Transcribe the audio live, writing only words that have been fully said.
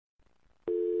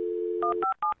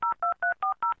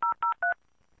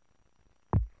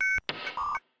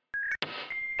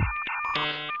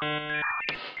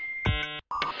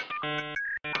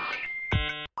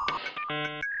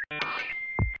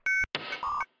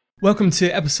Welcome to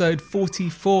episode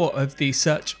 44 of the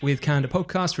Search with Canada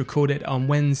podcast, recorded on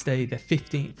Wednesday, the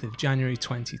 15th of January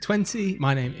 2020.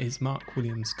 My name is Mark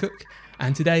Williams Cook,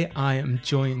 and today I am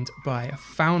joined by a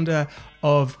founder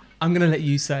of, I'm going to let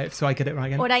you say it so I get it right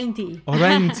again.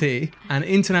 Orenti, an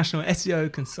international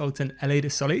SEO consultant,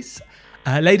 Aleida Solis.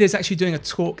 Aleida is actually doing a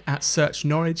talk at Search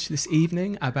Norwich this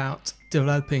evening about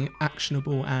developing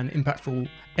actionable and impactful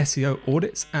SEO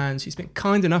audits, and she's been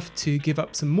kind enough to give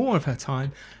up some more of her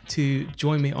time to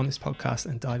join me on this podcast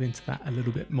and dive into that a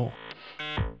little bit more.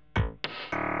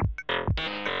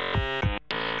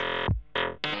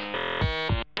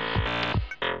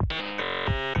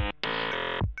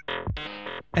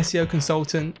 SEO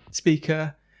consultant,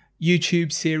 speaker,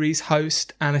 YouTube series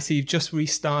host, and I see you've just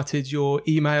restarted your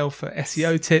email for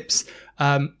SEO tips.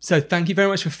 So thank you very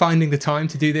much for finding the time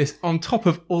to do this on top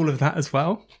of all of that as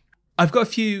well. I've got a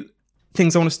few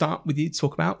things I want to start with you to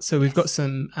talk about. So we've got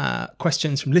some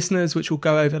questions from listeners, which we'll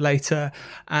go over later.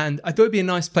 And I thought it'd be a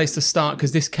nice place to start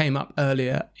because this came up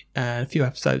earlier, a few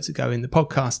episodes ago in the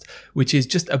podcast, which is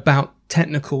just about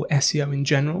technical SEO in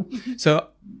general. Mm-hmm. So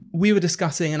we were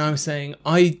discussing and I was saying,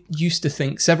 I used to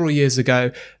think several years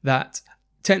ago that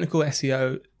technical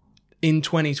SEO in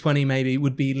 2020 maybe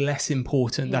would be less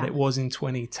important than it was in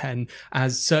 2010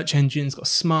 as search engines got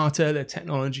smarter, their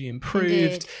technology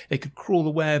improved, they could crawl the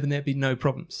web and there'd be no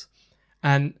problems.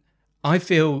 And I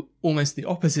feel almost the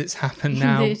opposites happen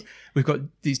now. Indeed. We've got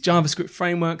these JavaScript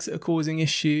frameworks that are causing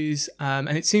issues, and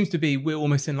it seems to be we're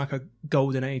almost in like a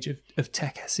golden age of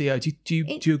tech SEO. Do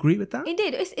you agree with that?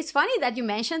 Indeed. It's funny that you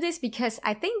mentioned this because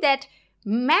I think that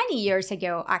many years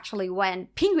ago, actually, when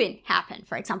Penguin happened,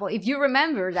 for example, if you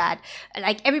remember that,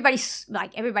 everybody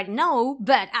know,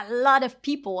 but a lot of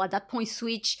people at that point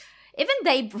switched. Even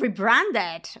they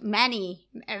rebranded many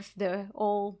of the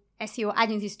old SEO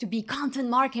agencies to be content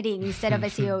marketing instead of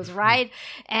SEOs, right?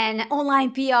 And online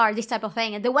PR, this type of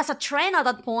thing. And there was a trend at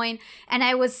that point, and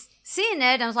I was seeing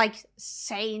it, and I was like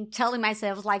telling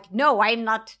myself, like, no, I'm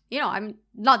not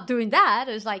doing that.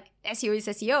 It was like, SEO is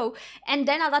SEO. And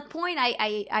then at that point,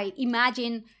 I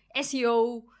imagine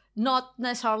SEO not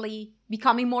necessarily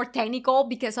becoming more technical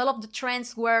because all of the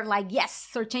trends were like, yes,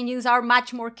 search engines are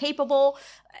much more capable.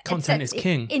 Content is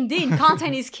king. Indeed,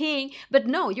 content is king. But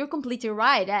no, you're completely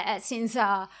right. Since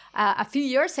a few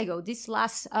years ago, this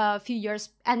last few years,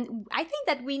 and I think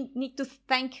that we need to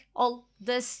thank all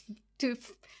this to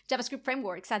JavaScript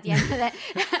frameworks at the end of that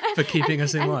for keeping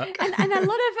us in work, and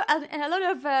a lot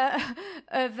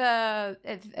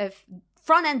of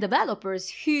front-end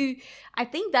developers who I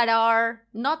think that are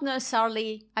not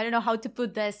necessarily, I don't know how to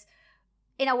put this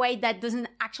in a way that doesn't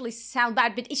actually sound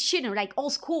bad, but it shouldn't, like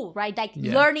old school, right? Like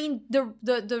learning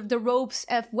the ropes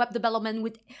of web development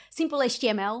with simple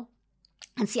HTML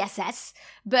and CSS.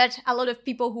 But a lot of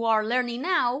people who are learning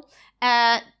now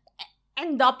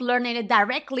end up learning it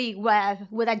directly with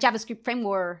a JavaScript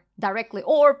framework directly,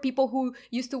 or people who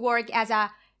used to work as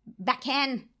a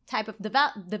backend type of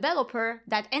developer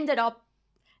that ended up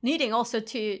needing also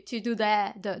to do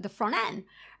the front end,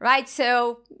 right?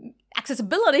 So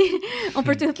accessibility,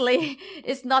 unfortunately,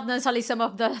 is not necessarily some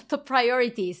of the top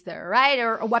priorities there, right?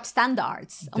 Or web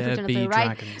standards, unfortunately,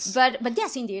 right? Dragons. But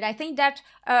yes, indeed, I think that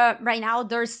right now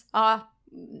there's a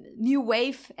new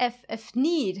wave of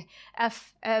need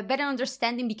of better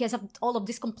understanding because of all of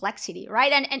this complexity,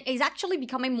 right? And it's actually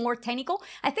becoming more technical.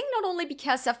 I think not only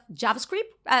because of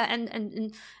JavaScript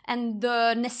and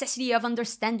the necessity of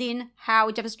understanding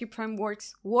how JavaScript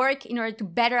frameworks work in order to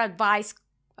better advise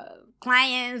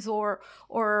clients or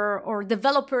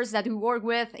developers that we work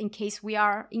with in case we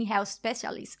are in-house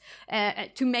specialists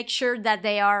to make sure that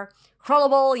they are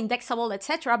crawlable, indexable,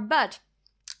 etc. But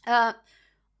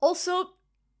also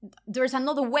there's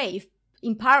another wave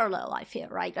in parallel, I feel,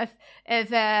 right, of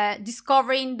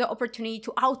discovering the opportunity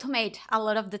to automate a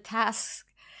lot of the tasks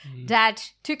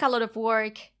that took a lot of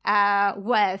work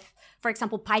with, for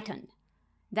example, Python.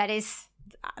 That is,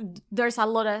 there's a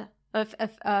lot of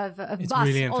it's buzz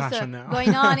really in also fashion now.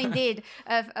 going on, indeed,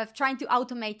 of trying to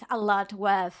automate a lot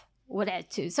with it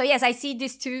too. So yes, I see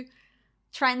these two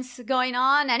trends going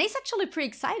on, and it's actually pretty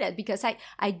excited because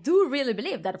I do really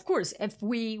believe that, of course, if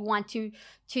we want to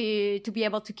be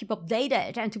able to keep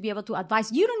updated and to be able to advise,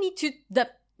 you don't need to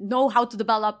know how to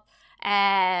develop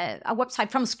a website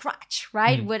from scratch,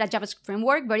 right, with a JavaScript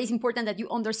framework, but it's important that you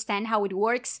understand how it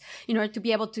works in order to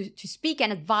be able to speak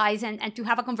and advise and to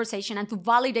have a conversation and to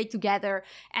validate together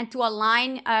and to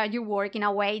align your work in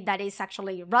a way that is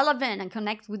actually relevant and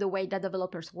connect with the way that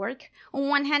developers work on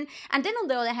one hand. And then on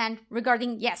the other hand,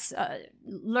 regarding,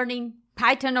 learning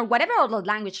Python or whatever other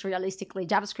language, realistically,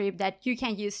 JavaScript that you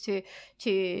can use to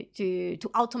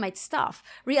automate stuff.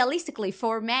 Realistically,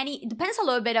 for many, it depends a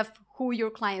little bit of who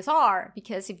your clients are,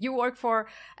 because if you work for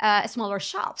smaller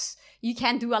shops, you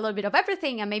can do a little bit of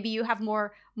everything, and maybe you have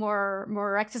more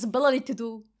accessibility to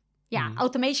do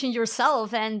automation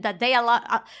yourself, and that they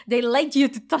let you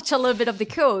to touch a little bit of the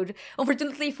code.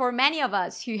 Unfortunately, for many of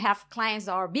us who have clients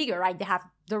that are bigger, right, they have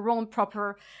their own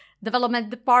proper development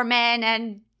department,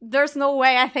 and there's no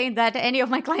way I think that any of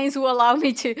my clients will allow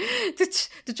me to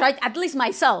try, at least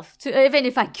myself, even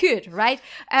if I could, right?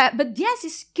 But yes,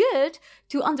 it's good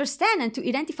to understand and to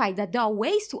identify that there are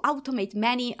ways to automate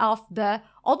many of the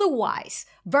otherwise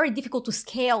very difficult to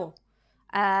scale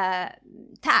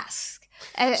tasks.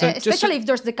 Especially if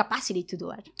there's the capacity to do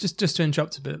it. Just to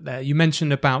interrupt a bit there, you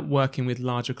mentioned about working with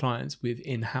larger clients with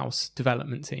in-house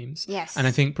development teams. Yes. And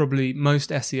I think probably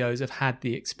most SEOs have had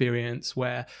the experience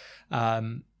where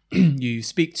you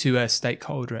speak to a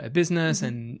stakeholder at a business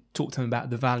and talk to them about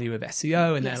the value of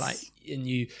SEO, and they're like, and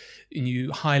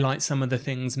you highlight some of the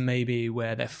things maybe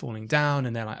where they're falling down,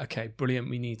 and they're like, okay, brilliant,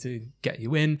 we need to get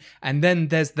you in. And then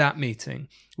there's that meeting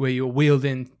where you're wheeled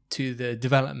in to the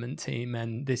development team,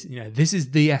 and this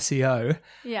is the SEO,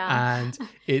 and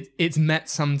it's met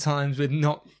sometimes with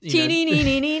not this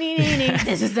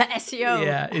is the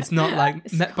SEO. It's not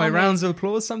like met by rounds of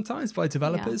applause sometimes by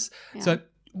developers. So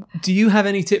do you have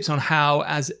any tips on how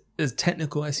as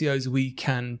technical SEOs we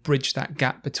can bridge that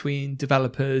gap between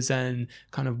developers and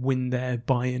kind of win their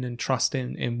buy-in and trust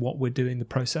in what we're doing, the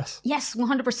process? Yes,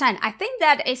 100%. I think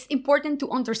that it's important to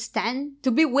understand,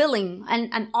 to be willing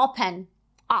and open,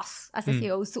 us as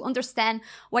SEOs, to understand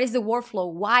what is the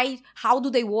workflow, how do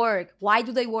they work, why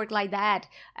do they work like that,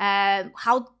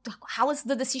 how is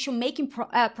the decision making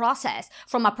process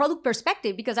from a product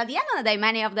perspective, because at the end of the day,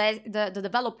 many of the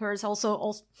developers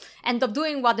also end up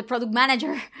doing what the product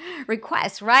manager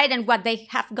requests, right, and what they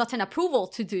have gotten approval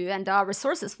to do and there are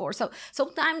resources for. So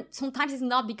sometimes it's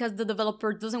not because the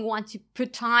developer doesn't want to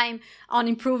put time on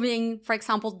improving, for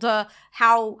example,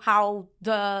 how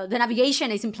the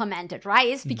navigation is implemented, right?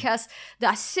 It's because there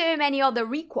are so many other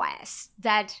requests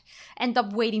that end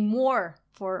up waiting more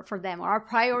for them or are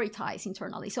prioritized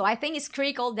internally. So I think it's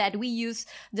critical that we use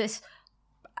this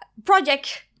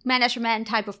project management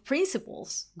type of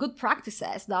principles, good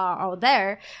practices that are out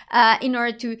there in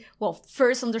order to,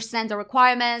 first understand the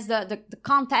requirements, the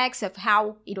context of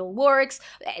how it all works,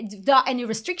 any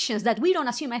restrictions that we don't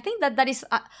assume. I think that is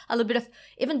a little bit of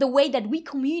even the way that we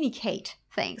communicate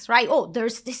things, right? Oh,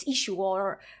 there's this issue,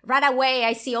 or right away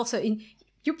I see also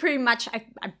you pretty much,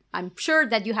 I'm sure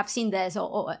that you have seen this,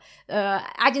 or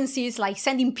agencies like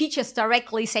sending pitches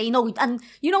directly saying, no, and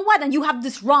you know what, and you have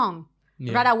this wrong.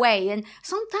 Right away. And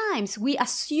sometimes we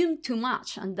assume too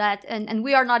much, and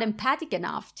we are not empathic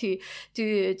enough to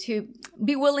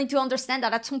be willing to understand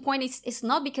that at some point it's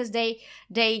not because they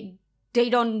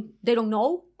don't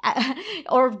know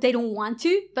or they don't want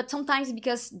to, but sometimes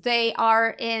because they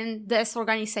are in this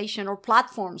organization or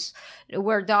platforms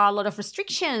where there are a lot of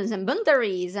restrictions and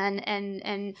boundaries,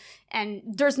 and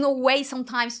there's no way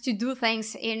sometimes to do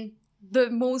things in the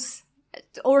most,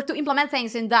 or to implement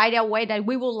things in the ideal way that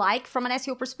we would like from an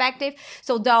SEO perspective.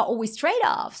 So there are always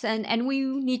trade-offs, and we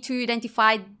need to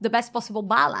identify the best possible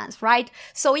balance, right?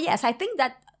 So yes, I think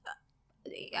that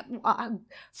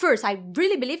first, I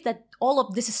really believe that all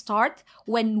of this starts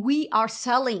when we are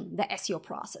selling the SEO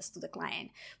process to the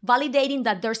client, validating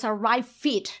that there's a right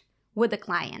fit with the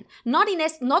client, not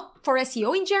for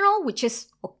SEO in general, which is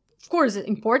of course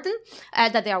important,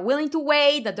 that they are willing to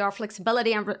wait, that there are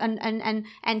flexibility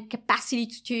and capacity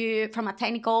to from a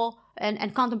technical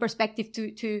and content perspective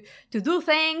to do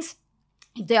things.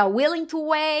 If they are willing to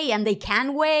wait and they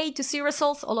can wait to see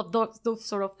results, all of those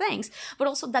sort of things, but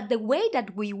also that the way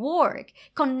that we work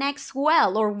connects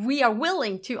well, or we are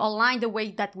willing to align the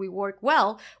way that we work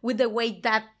well with the way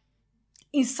that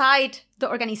inside the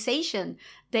organization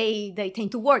they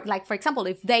tend to work. Like, for example,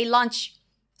 if they launch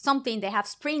something, they have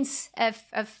sprints of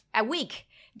a week,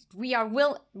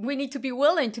 we need to be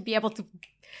willing to be able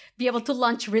to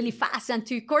launch really fast and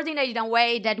to coordinate in a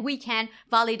way that we can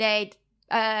validate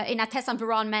in a test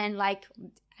environment, like,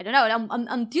 I don't know,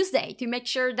 on Tuesday, to make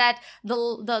sure that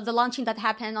the launching that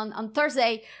happened on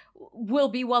Thursday will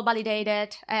be well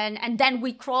validated, and then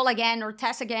we crawl again or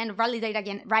test again, validate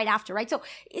again right after, right? So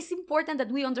it's important that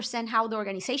we understand how the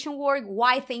organization works,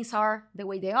 why things are the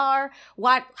way they are,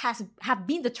 what have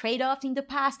been the trade-offs in the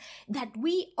past, that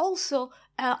we also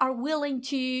are willing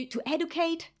to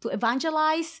educate, to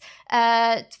evangelize.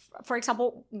 For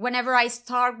example, whenever I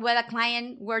start with a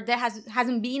client where there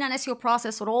hasn't been an SEO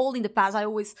process at all in the past, I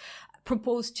always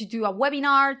propose to do a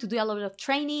webinar, to do a lot of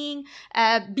training,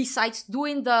 besides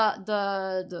doing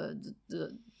the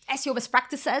SEO best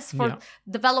practices for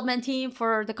development team,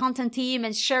 for the content team,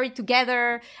 and share it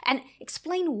together and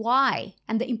explain why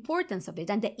and the importance of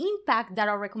it and the impact that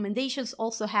our recommendations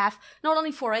also have, not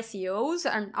only for SEOs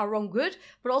and our own good,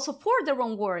 but also for their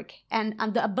own work and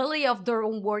the ability of their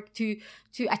own work to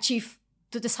achieve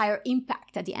the desired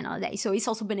impact at the end of the day. So it's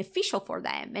also beneficial for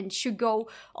them and should be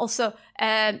also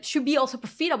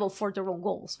profitable for their own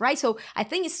goals, right? So I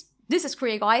think this is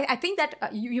critical. I think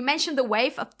that you mentioned the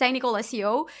wave of technical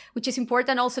SEO, which is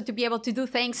important also to be able to do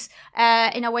things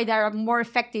in a way that are more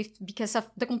effective because of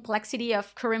the complexity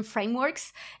of current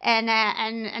frameworks and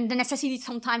the necessity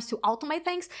sometimes to automate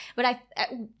things. But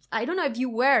I don't know if you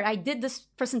were, I did this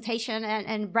presentation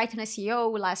and Brighton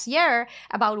SEO last year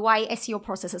about why SEO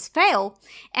processes fail.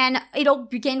 And it all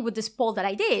began with this poll that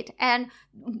I did. And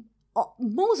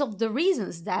most of the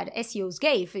reasons that SEOs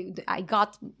gave, I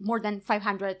got more than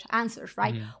 500 answers,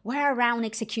 right? Were around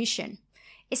execution.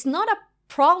 It's not a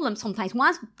problem sometimes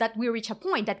once that we reach a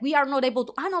point that we are not able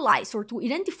to analyze or to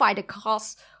identify the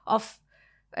cause of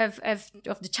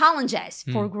the challenges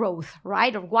for growth,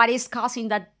 right? Or what is causing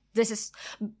that this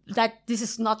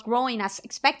is not growing as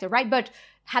expected, right? But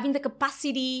having the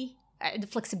capacity, the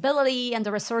flexibility, and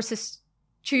the resources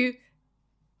to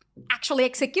actually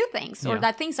execute things or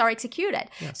that things are executed.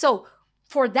 So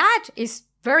for that is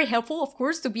very helpful, of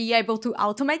course, to be able to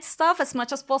automate stuff as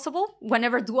much as possible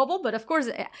whenever doable. But of course,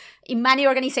 in many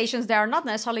organizations, they are not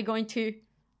necessarily going to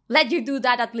let you do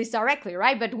that at least directly,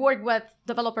 right? But work with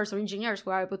developers or engineers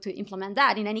who are able to implement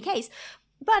that in any case.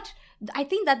 But I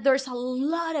think that there's a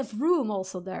lot of room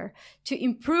also there to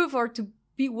improve or to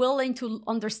be willing to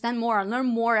understand more and learn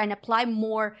more and apply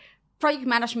more project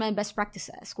management best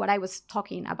practices, what I was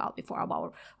talking about before,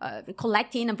 about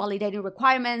collecting and validating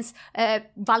requirements,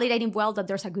 validating well that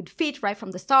there's a good fit right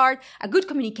from the start, a good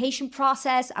communication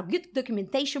process, a good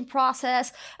documentation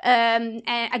process,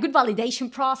 a good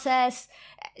validation process,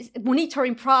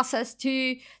 monitoring process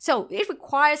too. So it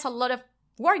requires a lot of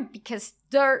work because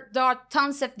there are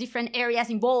tons of different areas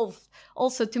involved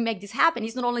also to make this happen.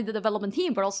 It's not only the development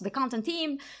team, but also the content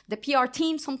team, the PR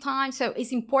team sometimes. So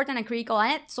it's important and critical.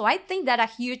 And so I think that a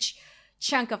huge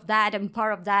chunk of that and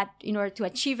part of that in order to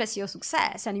achieve SEO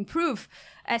success and improve,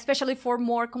 especially for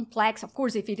more complex, of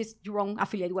course, if it is your own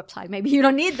affiliate website, maybe you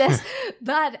don't need this,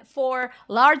 but for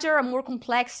larger and more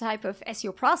complex type of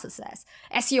SEO processes,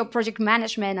 SEO project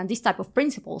management and this type of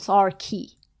principles are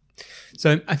key.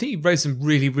 So I think you raised some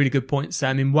really, really good points.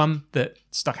 I mean, one that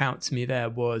stuck out to me there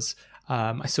was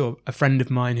I saw a friend of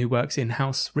mine who works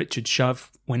in-house, Richard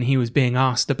Shove, when he was being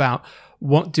asked about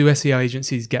what do SEO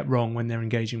agencies get wrong when they're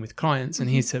engaging with clients. And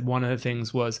he said one of the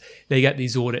things was they get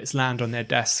these audits land on their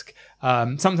desk,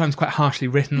 sometimes quite harshly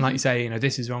written, like you say,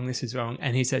 this is wrong, this is wrong.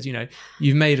 And he said,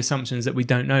 you've made assumptions that we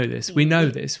don't know this. We know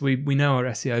this. We know our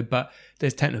SEO, but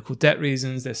there's technical debt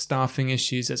reasons, there's staffing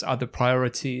issues, there's other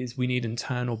priorities. We need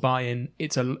internal buy-in.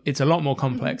 It's a lot more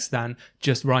complex than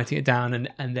just writing it down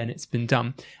and then it's been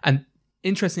done. And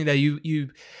interestingly there, you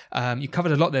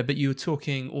covered a lot there, but you were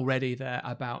talking already there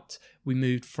about, we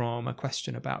moved from a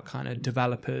question about kind of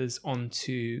developers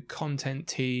onto content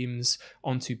teams,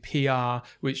 onto PR,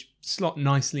 which slot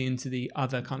nicely into the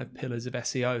other kind of pillars of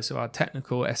SEO. So our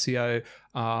technical SEO,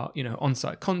 our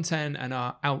on-site content, and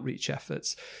our outreach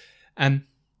efforts. And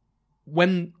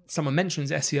when someone mentions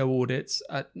SEO audits,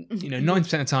 90% of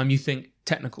the time you think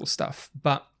technical stuff,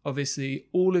 but obviously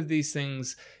all of these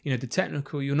things, the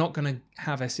technical, you're not going to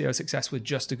have SEO success with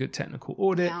just a good technical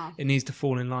audit. Yeah. It needs to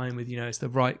fall in line with, it's the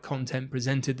right content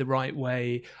presented the right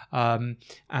way. And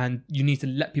you need to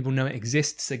let people know it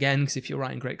exists again, because if you're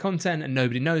writing great content and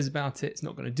nobody knows about it, it's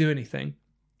not going to do anything.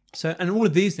 So, and all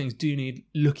of these things do need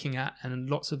looking at, and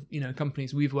lots of,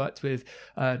 companies we've worked with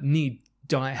need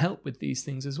dire help with these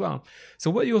things as well. So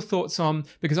what are your thoughts on,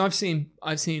 because I've seen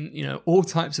all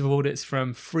types of audits,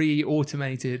 from free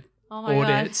automated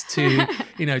audits to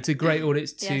to great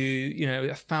audits to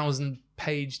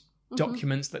 1,000-page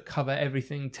documents that cover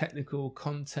everything, technical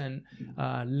content,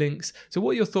 links. So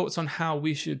what are your thoughts on how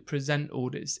we should present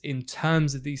audits in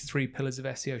terms of these three pillars of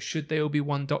SEO? Should they all be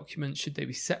one document? Should they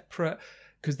be separate?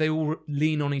 Because they all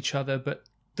lean on each other, but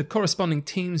the corresponding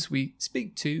teams we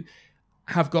speak to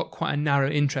have got quite a narrow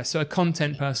interest. So a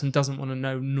content person doesn't want to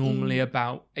know normally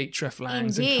about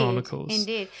hreflangs and chronicles.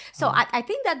 Indeed. So I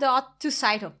think that there are two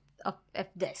sides of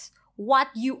this. What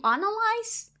you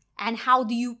analyze and how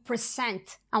do you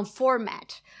present and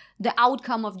format the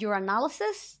outcome of your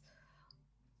analysis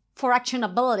for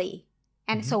actionability.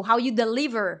 And so how you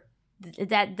deliver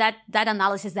that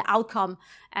analysis, the outcome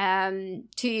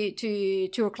to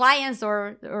your clients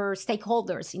or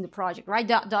stakeholders in the project, right?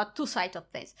 There are two sides of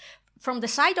this. From the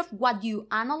side of what you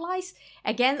analyze,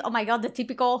 again, oh my God, the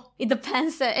typical, it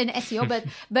depends in SEO,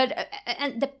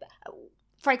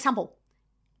 for example,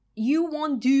 you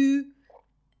won't do,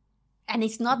 and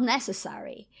it's not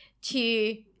necessary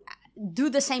to do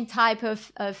the same type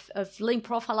of link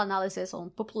profile analysis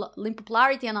or link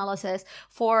popularity analysis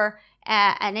for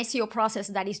an SEO process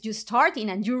that is just starting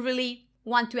and you really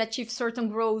want to achieve certain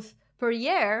growth per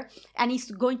year and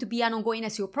it's going to be an ongoing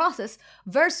SEO process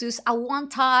versus a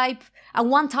one-time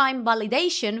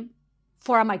validation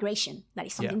for a migration. That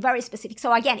is something very specific.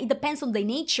 So again, it depends on the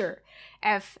nature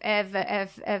of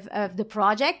the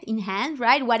project in hand,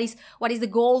 right? What is the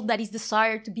goal that is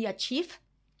desired to be achieved?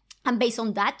 And based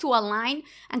on that, to align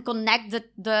and connect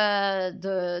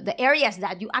the areas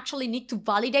that you actually need to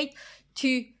validate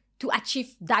to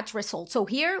achieve that result. So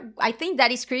here, I think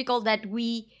that is critical that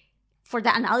for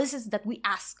the analysis that we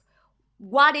ask,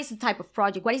 what is the type of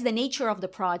project? What is the nature of the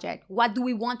project? What do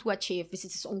we want to achieve? Is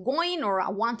it ongoing or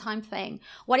a one-time thing?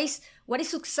 What is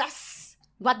success?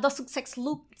 What does success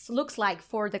looks like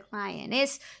for the client?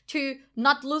 Is to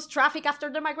not lose traffic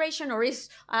after the migration, or is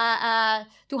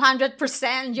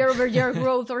 200% year-over-year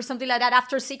growth, or something like that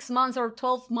after 6 months or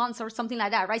 12 months or something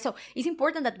like that, right? So it's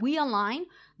important that we align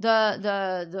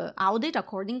the audit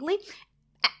accordingly.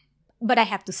 But I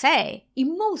have to say,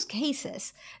 in most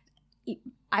cases,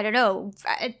 I don't know,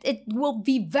 it will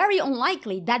be very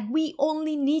unlikely that we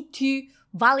only need to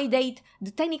validate the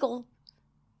technical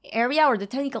area or the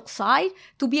technical side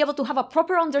to be able to have a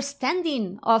proper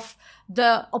understanding of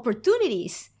the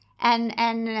opportunities and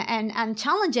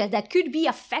challenges that could be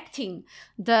affecting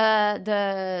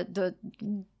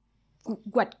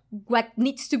what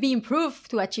needs to be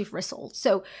improved to achieve results.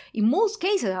 So in most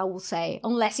cases, I will say,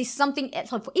 unless it's something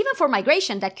else, even for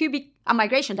migration, that could be a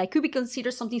migration that could be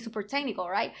considered something super technical,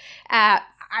 right? I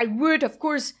would, of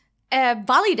course,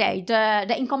 validate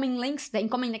the incoming links, the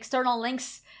incoming external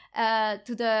links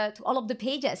to all of the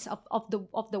pages of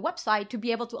the website to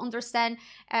be able to understand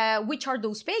which are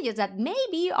those pages that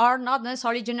maybe are not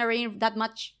necessarily generating that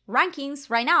much rankings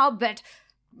right now, but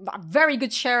a very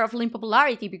good share of link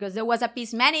popularity, because there was a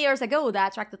piece many years ago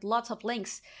that attracted lots of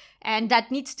links and that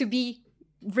needs to be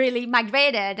really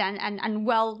migrated and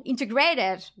well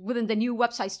integrated within the new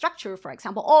website structure, for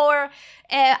example. Or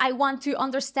I want to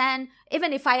understand,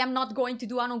 even if I am not going to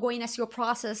do an ongoing SEO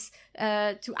process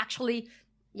to actually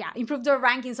improve the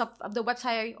rankings of the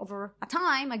website over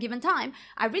a given time,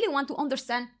 I really want to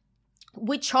understand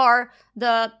which are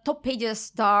the top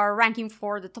pages that are ranking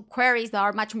for the top queries that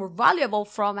are much more valuable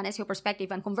from an SEO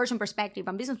perspective and conversion perspective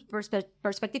and business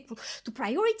perspective to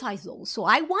prioritize those. So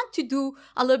I want to do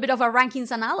a little bit of a rankings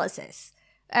analysis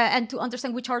and to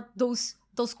understand which are those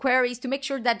queries, to make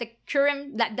sure that the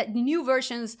new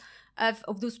versions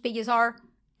of those pages are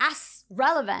as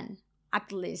relevant, at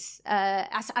least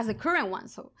as the current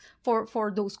ones. So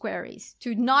for those queries,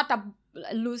 to not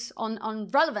lose on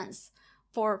relevance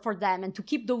for them, and to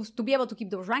be able to keep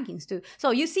those rankings too.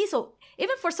 So you see, so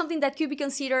even for something that could be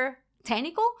considered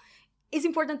technical, it's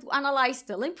important to analyze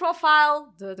the link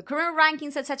profile, the current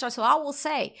rankings, etc. So I will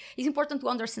say it's important to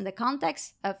understand the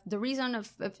context of the reason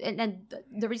and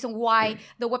the reason why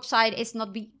the website is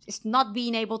not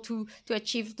being able to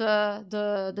achieve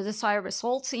the desired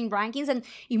results in rankings. And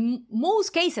in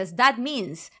most cases, that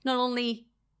means not only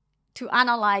to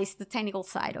analyze the technical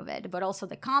side of it, but also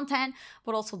the content,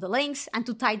 but also the links, and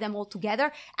to tie them all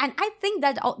together. And I think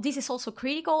that this is also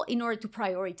critical in order to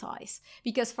prioritize.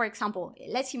 Because, for example,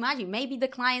 let's imagine maybe the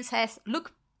client says,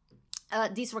 look,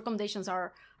 these recommendations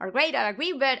are great, I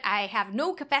agree, but I have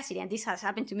no capacity, and this has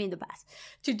happened to me in the past,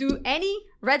 to do any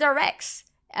redirects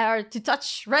or to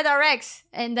touch redirects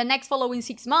in the next following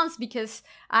 6 months because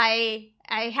I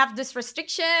have this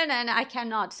restriction and I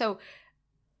cannot. So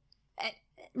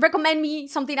recommend me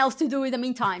something else to do in the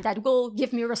meantime that will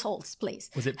give me results, please.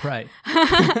 Was it Prey?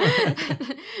 I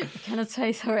cannot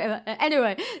say sorry.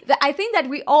 Anyway, I think that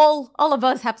we all of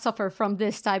us have suffered from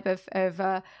this type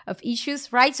of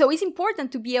issues, right? So it's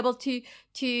important to be able to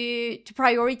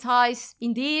prioritize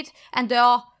indeed, and there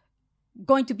are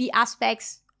going to be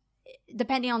aspects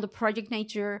depending on the project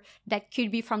nature that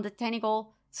could be from the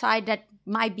technical side that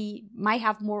might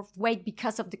have more weight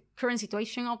because of the current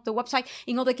situation of the website.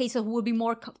 In other cases, will be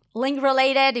more link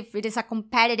related if it is a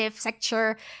competitive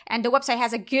sector and the website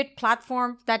has a good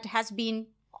platform that has been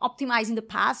optimized in the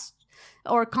past,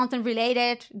 or content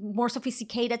related, more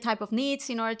sophisticated type of needs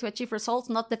in order to achieve results,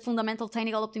 not the fundamental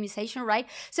technical optimization, right?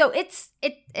 So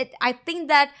I think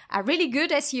that a really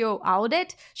good SEO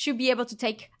audit should be able to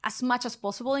take as much as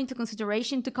possible into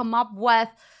consideration to come up with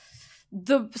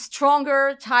the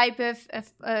stronger type of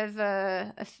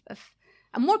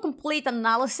a more complete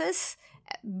analysis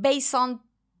based on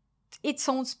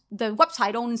the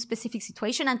website own specific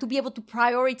situation, and to be able to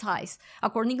prioritize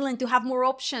accordingly and to have more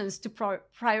options to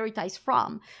prioritize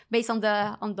from based on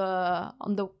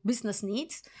the business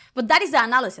needs. But that is the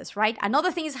analysis, right?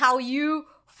 Another thing is how you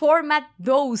format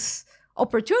those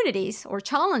opportunities or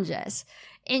challenges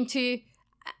into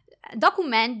a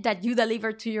document that you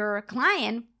deliver to your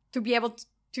client to be able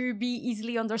to be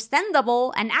easily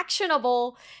understandable and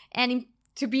actionable and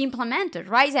to be implemented,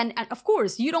 right? And of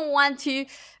course, you don't want to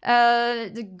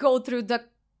go through the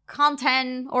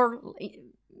content or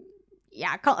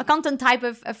content type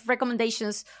of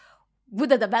recommendations with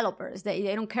the developers.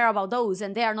 They don't care about those,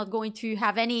 and they are not going to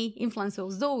have any influence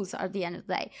on those at the end of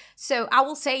the day. So I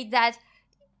will say that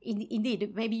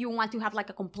indeed, maybe you want to have like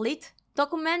a complete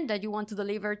document that you want to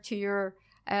deliver to your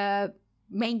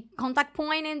main contact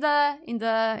point in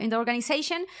the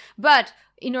organization, but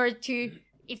in order to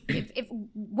if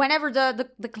whenever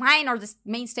the client or the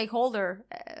main stakeholder,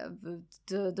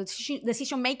 the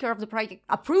decision maker of the project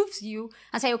approves you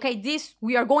and say, okay,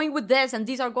 we are going with this, and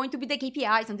these are going to be the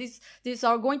KPIs, and these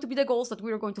are going to be the goals that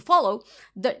we are going to follow.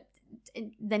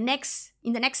 In the next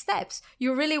steps,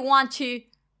 you really want to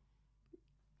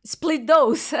split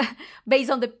those based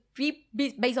on the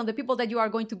people that you are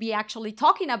going to be actually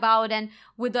talking about, and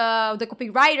with the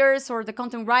copywriters or the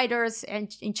content writers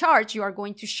and in charge, you are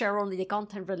going to share only the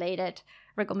content related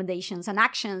recommendations and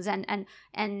actions, and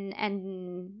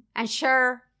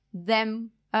share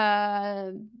them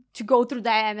to go through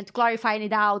them and to clarify any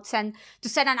doubts and to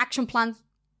set an action plan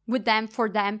with them for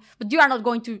them. But you are not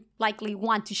going to likely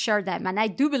want to share them, and I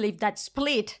do believe that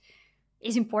split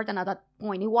is important at that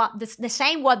point. The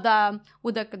same with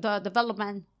the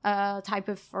development type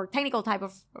of or technical type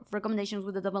of recommendations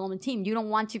with the development team. You don't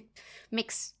want to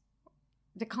mix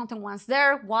the content ones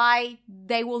there. Why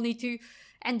they will need to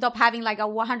end up having like a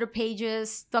 100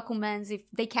 pages documents if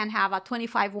they can have a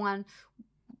 25 one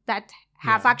that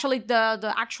have actually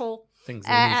the actual things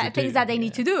that they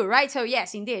need to do, right? So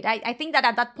yes, indeed. I think that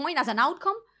at that point, as an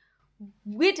outcome,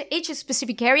 with each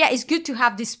specific area, it's good to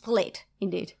have this split,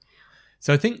 indeed.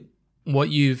 So I think what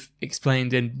you've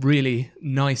explained in really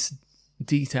nice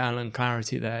detail and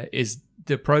clarity there is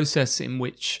the process in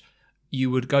which you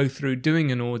would go through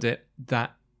doing an audit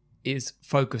that is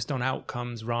focused on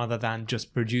outcomes rather than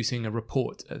just producing a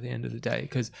report at the end of the day.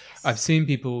 Because I've seen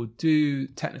people do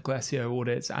technical SEO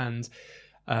audits and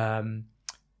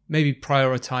maybe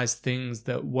prioritize things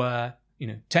that were,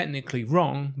 technically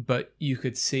wrong, but you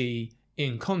could see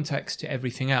in context to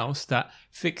everything else that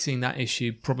fixing that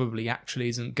issue probably actually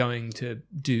isn't going to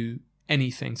do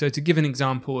anything. So to give an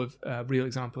example of a real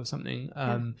example of something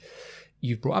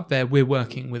you've brought up there, we're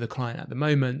working with a client at the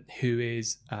moment who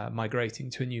is migrating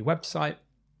to a new website,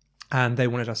 and they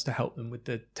wanted us to help them with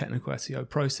the technical SEO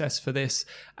process for this.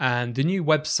 And the new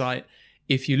website,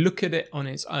 if you look at it on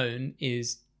its own,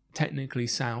 is technically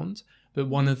sound. But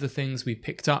one of the things we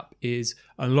picked up is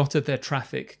a lot of their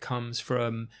traffic comes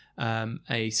from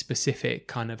a specific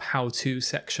kind of how-to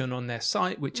section on their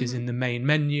site, which is in the main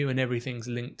menu, and everything's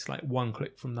linked like one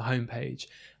click from the homepage.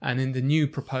 And in the new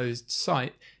proposed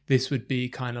site, this would be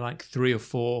kind of like 3 or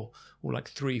 4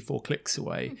 clicks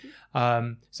away.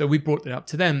 So we brought it up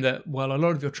to them that, well, a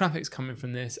lot of your traffic's coming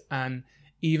from this, and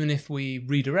even if we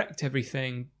redirect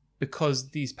everything, because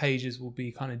these pages will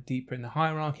be kind of deeper in the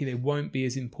hierarchy, they won't be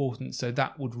as important. So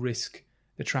that would risk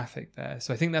the traffic there.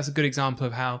 So I think that's a good example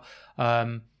of how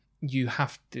you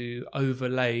have to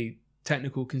overlay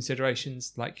technical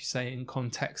considerations, like you say, in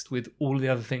context with all the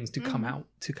other things to come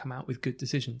out with good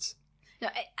decisions.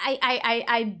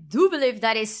 I do believe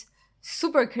that is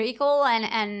super critical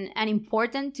and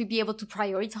important to be able to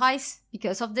prioritize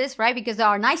because of this, right? Because there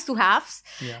are nice to haves.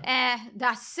 There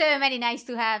are so many nice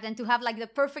to have, and to have like the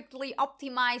perfectly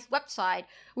optimized website,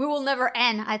 we will never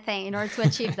end, I think, in order to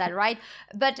achieve that, right?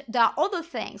 But there are other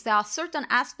things, there are certain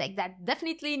aspects that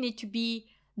definitely need to be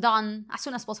done as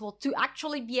soon as possible to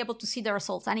actually be able to see the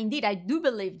results. And indeed, I do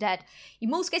believe that in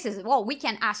most cases, well, we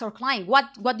can ask our client,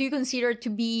 what do you consider to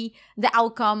be the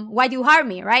outcome? Why do you hire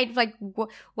me, right? Like,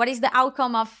 what is the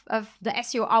outcome of the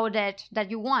SEO audit that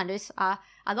you want? Is a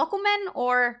document,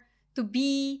 or to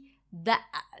be the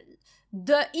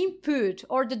input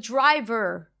or the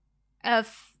driver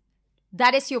of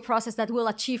that SEO process that will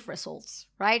achieve results,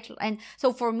 right? And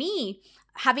so for me,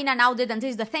 having an audit, and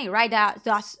this is the thing, right?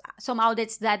 There's some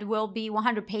audits that will be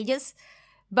 100 pages,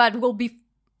 but will be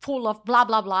full of blah,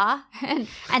 blah, blah, and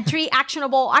 3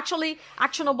 actionable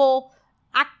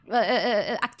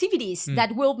activities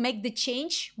that will make the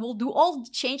change, will do all the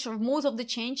change or most of the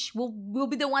change, will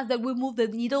be the ones that will move the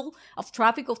needle of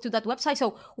traffic to that website.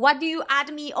 So what do you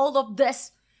add me all of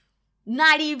this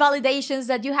 90 validations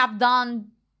that you have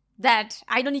done that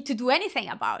I don't need to do anything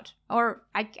about, or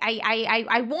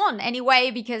I won anyway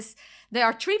because they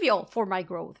are trivial for my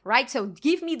growth, right? So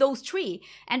give me those 3.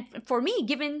 And for me,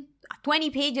 given 20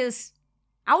 pages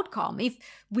outcome, if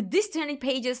with these 20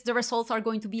 pages the results are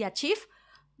going to be achieved,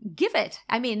 give it.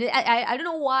 I mean, I don't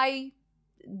know why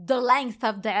the length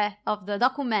of the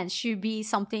document should be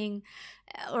something,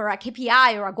 or a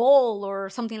KPI or a goal or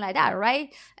something like that,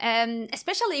 right?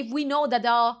 Especially if we know that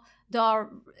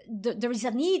there is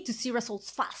a need to see results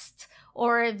fast,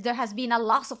 or if there has been a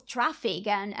loss of traffic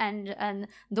and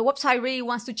the website really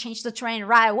wants to change the trend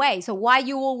right away. So why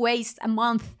you will waste a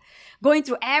month going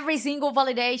through every single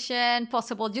validation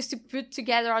possible just to put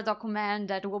together a document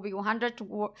that will be 100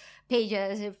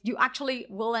 pages if you actually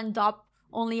will end up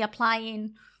only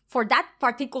applying for that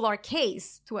particular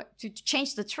case to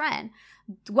change the trend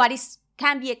what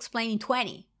can be explained in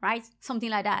 20, right?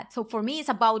 Something like that. So for me, it's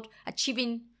about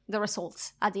achieving the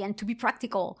results at the end, to be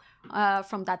practical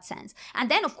from that sense. And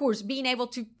then, of course, being able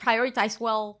to prioritize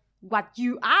well what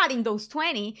you add in those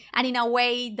 20, and in a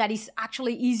way that is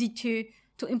actually easy to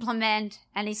implement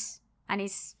and is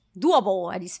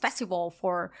doable and is feasible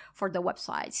for the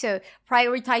website. So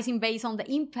prioritizing based on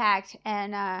the impact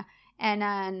and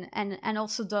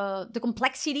also the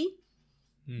complexity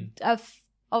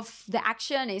of the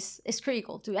action is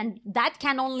critical too. And that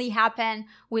can only happen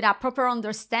with a proper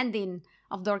understanding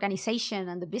of the organization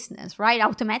and the business, right?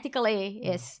 Automatically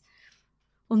is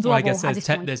undoable. Well, I guess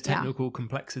there's technical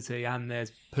complexity and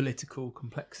there's political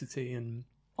complexity, and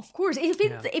of course, if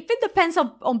it depends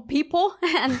on people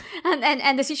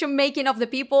and decision making of the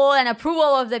people and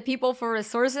approval of the people for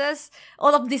resources,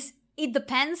 all of this, it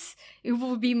depends. It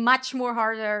will be much more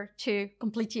harder to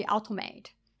completely automate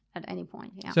at any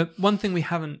point. Yeah. So one thing we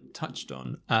haven't touched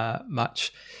on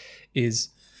much is,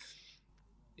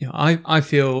 I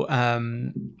feel,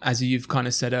 as you've kind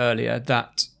of said earlier,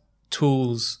 that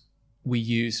tools we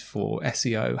use for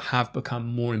SEO have become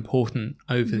more important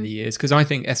over the years, because I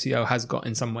think SEO has got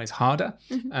in some ways harder,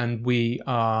 and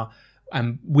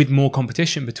with more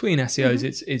competition between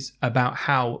SEOs, it's about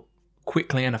how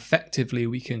quickly and effectively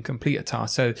we can complete a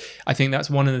task. So I think that's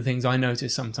one of the things I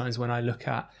notice sometimes when I look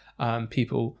at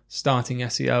people starting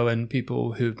SEO and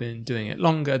people who've been doing it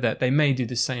longer, that they may do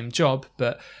the same job,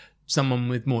 but someone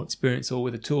with more experience or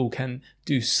with a tool can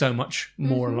do so much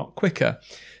more a lot quicker.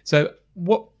 So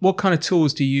what kind of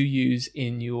tools do you use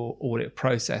in your audit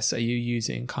process? Are you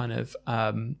using kind of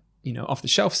off the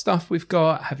shelf stuff we've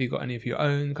got? Have you got any of your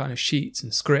own kind of sheets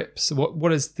and scripts? What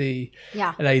does the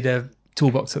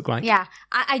toolbox look like? Yeah,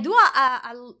 I do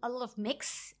a lot of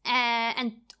mix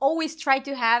and always try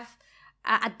to have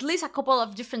at least a couple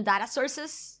of different data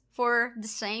sources for the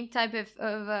same type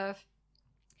of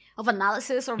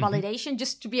analysis or validation,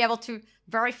 just to be able to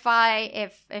verify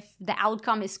if the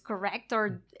outcome is correct,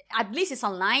 or at least it's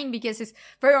aligned, because it's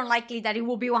very unlikely that it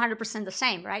will be 100% the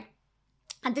same, right?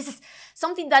 And this is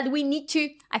something that we need to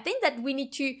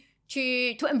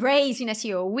embrace in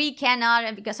SEO. We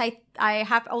cannot, because I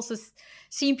have also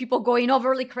seen people going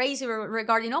overly crazy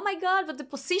regarding, oh my God, but the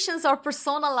positions are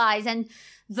personalized, and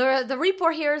the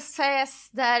report here says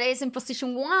that it's in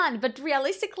position 1, but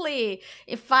realistically,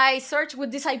 if I search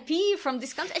with this IP from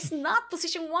this country, it's not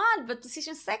position 1, but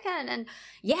position 2nd. And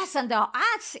yes, and there are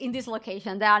ads in this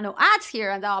location. There are no ads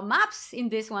here, and there are maps in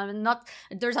this one. And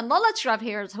there's a knowledge graph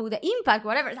here, so the impact,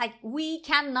 whatever. Like, we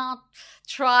cannot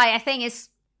try. I think it's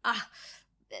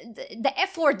the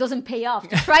effort doesn't pay off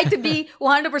to try to be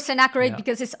 100% accurate,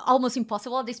 because it's almost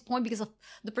impossible at this point because of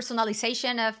the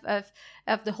personalization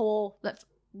of the whole,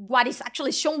 what is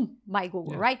actually shown by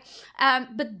Google, right?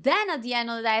 But then at the end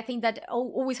of the day, I think that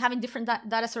always having different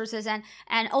data sources and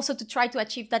also to try to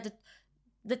achieve that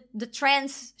the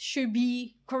trends should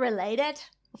be correlated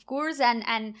of course,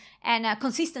 and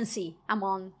consistency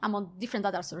among different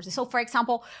data sources. So, for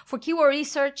example, for keyword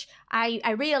research,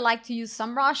 I really like to use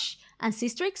SEMrush and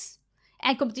Systrix,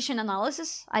 and competition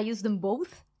analysis. I use them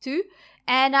both too.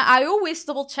 And I always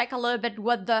double check a little bit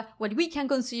what we can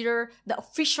consider the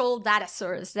official data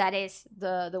source. That is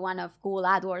the one of Google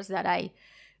AdWords that I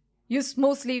use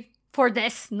mostly for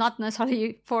this, not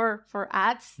necessarily for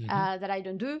ads that I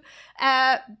don't do.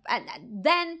 And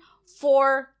then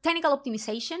for technical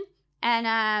optimization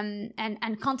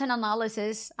and content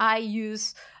analysis, I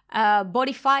use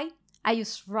Bodify. I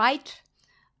use Write.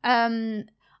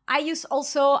 I use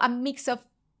also a mix of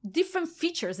different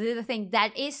features. This is the thing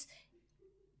that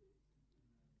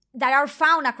are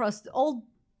found across all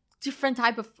different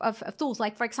type of tools.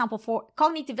 Like, for example, for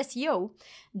cognitive SEO,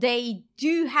 they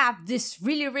do have this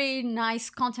really, really nice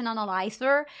content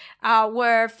analyzer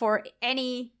where for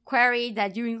any query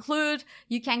that you include,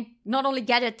 you can not only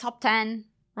get a top 10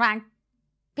 ranked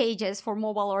pages for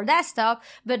mobile or desktop,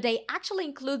 but they actually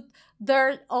include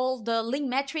all the link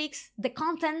metrics, the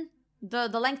content, the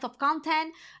length of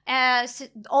content,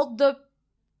 all the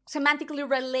semantically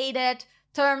related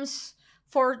terms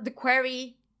for the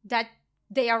query that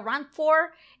they are ranked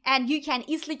for, and you can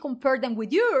easily compare them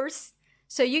with yours,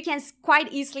 so you can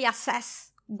quite easily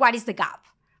assess what is the gap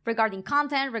regarding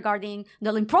content, regarding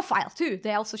the link profile too.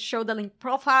 They also show the link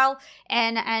profile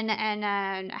and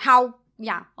how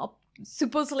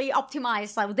supposedly optimized.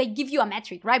 So they give you a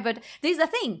metric, right? But this is the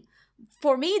thing.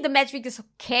 For me, the metric is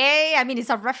okay. I mean, it's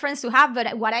a reference to have,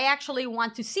 but what I actually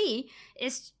want to see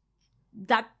is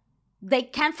that they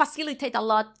can facilitate a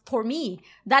lot for me,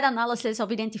 that analysis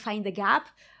of identifying the gap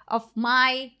of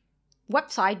my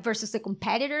website versus the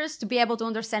competitors, to be able to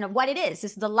understand what it is.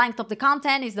 Is the length of the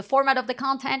content? Is the format of the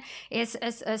content?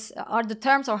 Are the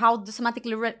terms or how the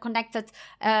semantically connected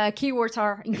keywords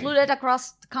are included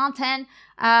across the content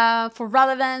for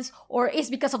relevance? Or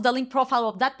is because of the link profile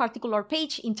of that particular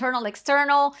page, internal,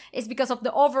 external? Is because of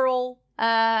the overall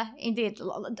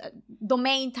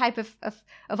domain type of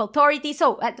authority?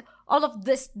 So all of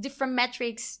these different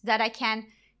metrics that I can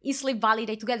easily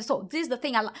validate together. So this is the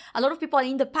thing. A lot of people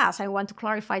in the past, I want to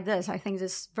clarify this, I think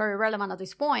this is very relevant at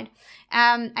this point.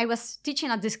 I was teaching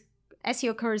at this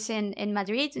SEO course in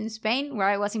Madrid, in Spain, where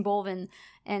I was involved in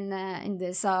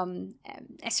this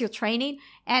SEO training.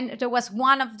 And there was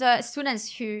one of the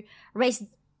students who raised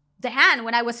the hand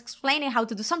when I was explaining how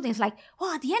to do something. It's like,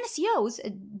 well, the NSEO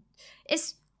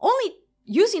is only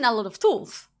using a lot of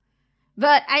tools.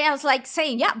 But I was like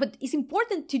saying, yeah, but it's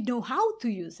important to know how to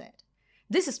use it.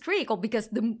 This is critical because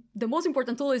the most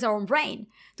important tool is our own brain,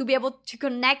 to be able to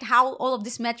connect how all of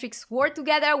these metrics work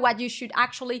together, what you should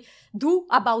actually do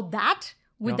about that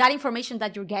with that information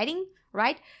that you're getting,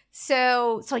 right?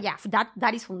 So yeah,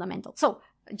 that is fundamental. So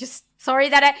just sorry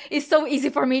that it's so easy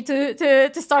for me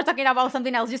to start talking about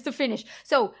something else, just to finish.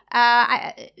 So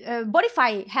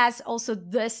Bodify has also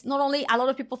this, not only a lot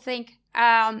of people think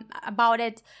about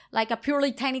it like a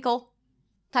purely technical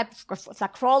type of a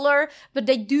crawler, but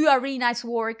they do a really nice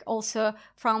work also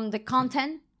from the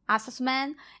content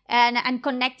assessment and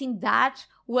connecting that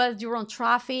with your own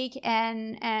traffic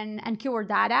and keyword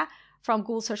data from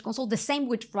Google Search Console. The same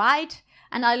with Write.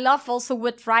 And I love also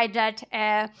with Write that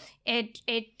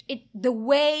the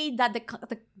way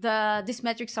that these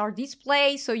metrics are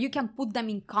displayed, so you can put them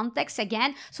in context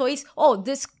again. So it's,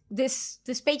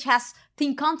 this page has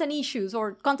thin content issues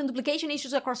or content duplication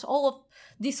issues across all of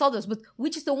these others, but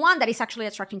which is the one that is actually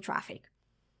attracting traffic,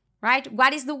 right?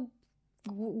 What is the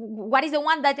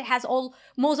one that has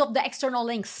most of the external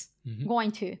links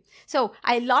going to? So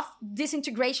I love this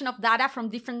integration of data from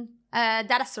different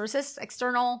data sources,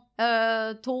 external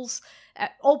tools,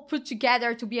 all put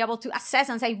together to be able to assess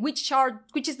and say which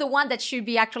is the one that should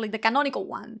be actually the canonical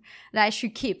one that I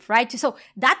should keep, right? So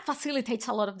that facilitates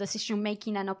a lot of decision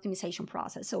making and optimization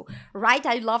process. So Write,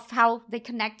 I love how they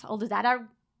connect all the data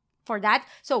for that.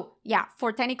 So yeah,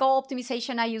 for technical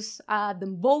optimization, I use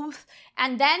them both.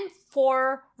 And then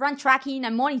for run tracking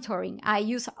and monitoring, I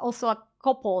use also a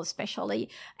couple, especially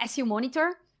SEO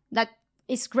Monitor, that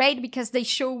is great because they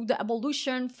show the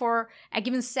evolution for a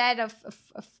given set of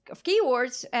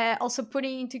keywords, also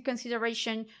putting into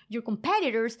consideration your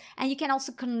competitors. And you can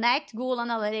also connect Google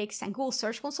Analytics and Google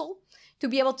Search Console to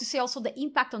be able to see also the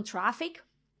impact on traffic.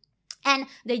 And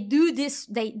they do this,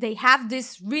 they have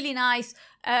this really nice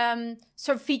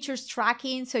search features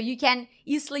tracking, so you can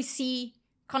easily see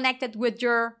connected with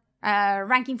your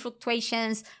ranking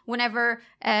fluctuations whenever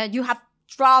you have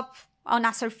dropped on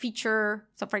a search feature.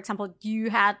 So for example, you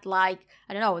had like,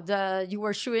 I don't know, you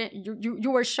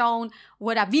were shown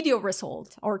with a video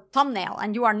result or thumbnail,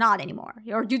 and you are not anymore,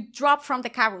 or you drop from the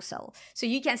carousel. So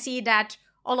you can see that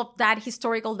all of that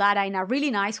historical data in a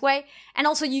really nice way. And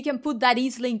also you can put that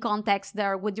easily in context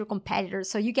there with your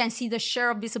competitors. So you can see the share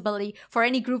of visibility for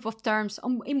any group of terms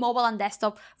in mobile and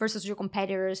desktop versus your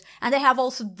competitors. And they have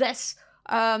also this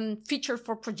feature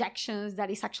for projections that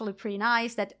is actually pretty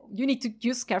nice, that you need to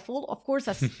use careful, of course,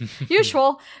 as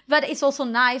usual, but it's also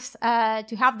nice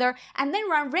to have there. And then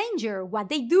Run Ranger, what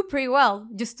they do pretty well,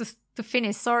 just to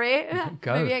finish, sorry.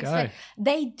 Go.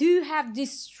 They do have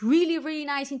this really, really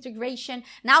nice integration.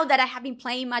 Now that I have been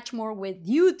playing much more with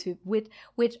YouTube,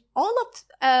 with all of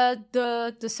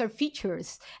the search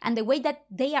features, and the way that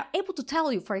they are able to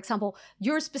tell you, for example,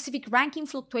 your specific ranking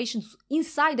fluctuations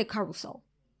inside the carousel.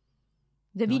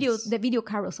 The video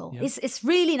carousel. Yep. It's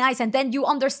really nice. And then you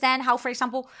understand how, for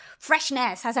example,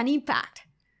 freshness has an impact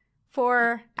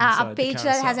for a page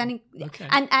that has an okay.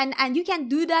 And you can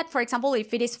do that, for example,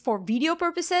 if it is for video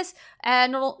purposes,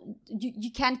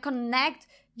 you can connect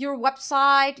your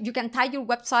website, you can tie your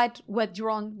website with your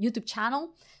own YouTube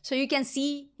channel, so you can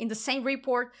see in the same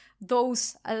report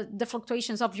those the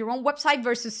fluctuations of your own website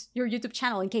versus your YouTube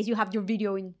channel in case you have your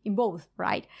video in both,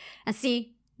 right? And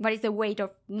see what is the weight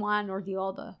of one or the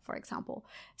other, for example.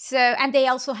 So, and they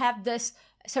also have this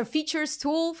search features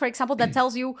tool, for example, that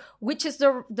tells you which is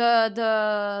the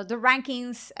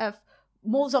rankings of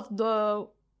most of the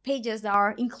pages that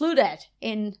are included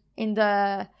in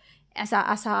the as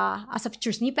a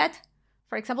feature snippet,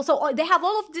 for example. So they have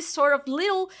all of this sort of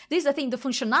little. This is the thing, the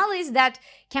functionalities that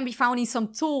can be found in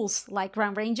some tools like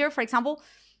Run Ranger, for example.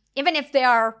 Even if they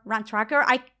are Run Tracker,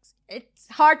 it's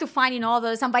hard to find in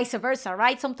others, and vice versa,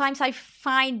 right? Sometimes I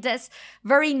find this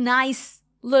very nice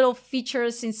little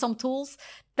features in some tools.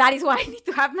 That is why I need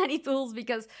to have many tools,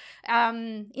 because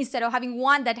instead of having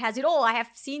one that has it all, I have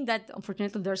seen that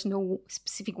unfortunately there's no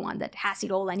specific one that has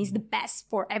it all and is the best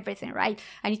for everything, right?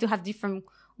 I need to have different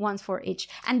ones for each.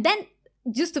 And then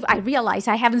I realize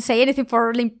I haven't said anything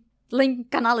for link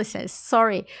analysis.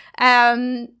 Sorry.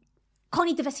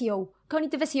 Cognitive SEO.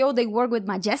 Cognitive SEO, they work with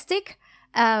Majestic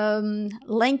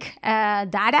link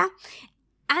data.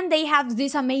 And they have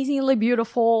these amazingly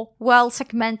beautiful,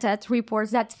 well-segmented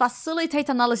reports that facilitate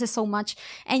analysis so much.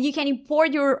 And you can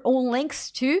import your own links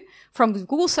too from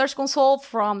Google Search Console,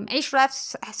 from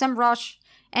Ahrefs, SEMrush,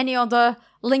 any other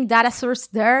link data source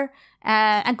there,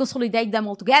 and consolidate them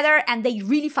all together. And they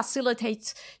really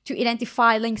facilitate to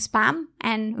identify link spam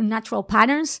and unnatural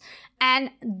patterns. And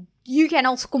you can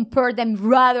also compare them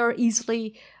rather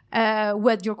easily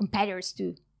with your competitors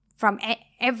too, from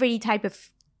every type of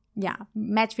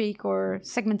metric or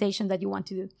segmentation that you want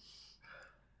to do.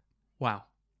 Wow.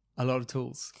 A lot of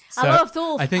tools. A lot of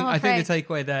tools. I think the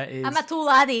takeaway there is I'm a tool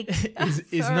addict.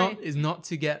 is not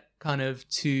to get kind of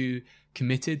too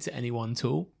committed to any one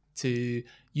tool, to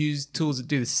use tools that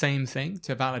do the same thing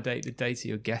to validate the data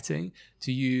you're getting,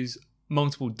 to use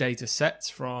multiple data sets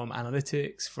from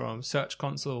analytics, from Search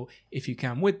Console, if you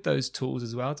can, with those tools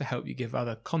as well, to help you give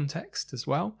other context as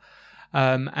well.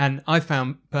 And I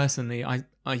found personally,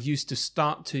 I used to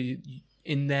start to,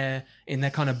 in their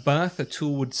kind of birth, a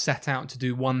tool would set out to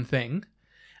do one thing,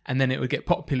 and then it would get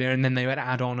popular, and then they would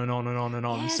add on and on and on and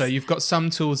on. Yes. So you've got some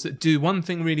tools that do one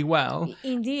thing really well,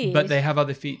 indeed, but they have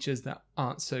other features that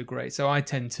aren't so great. So I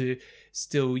tend to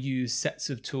still use sets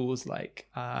of tools like,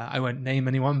 I won't name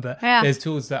anyone, but there's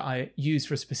tools that I use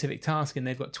for a specific task, and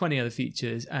they've got 20 other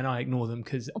features, and I ignore them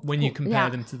because when you compare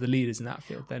them to the leaders in that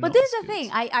field, they're not. But this is the thing,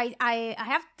 I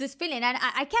have this feeling, and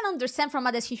I can understand from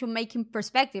a decision-making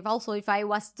perspective, also if I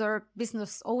was their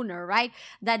business owner, right,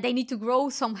 that they need to grow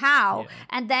somehow,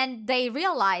 and then they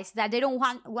realize that they don't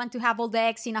want to have all the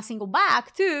eggs in a single bag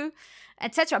too,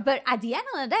 etc. But at the end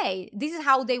of the day, this is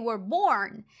how they were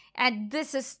born, and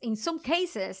this is in some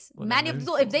cases many of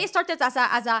the, if they started as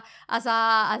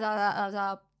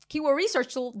a keyword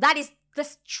research tool, that is the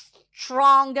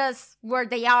strongest where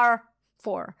they are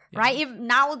for, right? If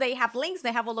now they have links,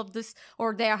 they have all of this,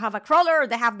 or they have a crawler, or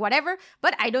they have whatever,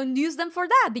 but I don't use them for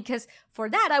that, because for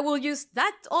that I will use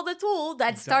that other tool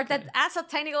that started as a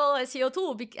technical SEO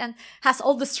tool and has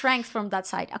all the strength from that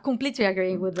side. I completely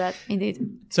agree with that, indeed.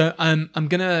 So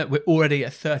we're already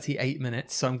at 38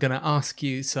 minutes, so I'm gonna ask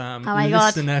you some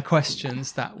listener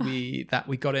questions that we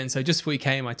got in. So just before you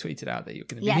came, I tweeted out that you're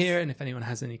gonna be here, and if anyone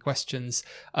has any questions.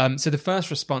 So the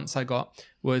first response I got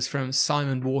was from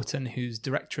Simon Wharton, who's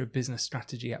Director of Business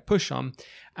Strategy at Pushon.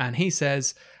 And he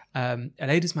says,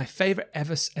 Aleda's my favorite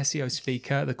ever SEO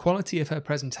speaker. The quality of her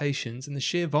presentations and the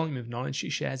sheer volume of knowledge she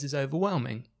shares is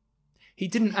overwhelming. he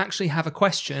didn't actually have a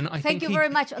question. Thank you very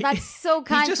much. That's so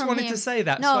kind. He just wanted to say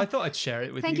that, so I thought I'd share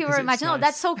it with you. Thank you very much. Nice. No,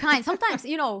 that's so kind. Sometimes,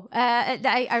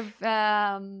 I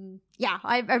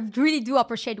really do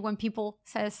appreciate when people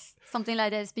says something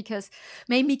like this, because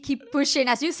made me keep pushing.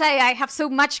 As you say, I have so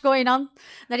much going on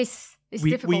that it's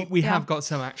difficult. We have got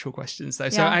some actual questions though.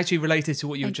 So actually related to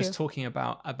what you were just talking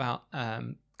about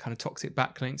kind of toxic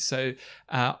backlinks. So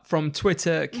from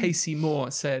Twitter, Casey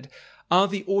Moore said, are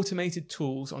the automated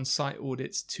tools on site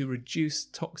audits to reduce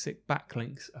toxic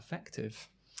backlinks effective?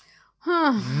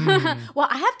 Well,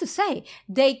 I have to say,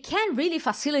 they can really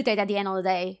facilitate at the end of the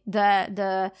day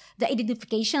the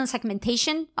identification,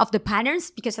 segmentation of the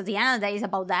patterns, because at the end of the day, it's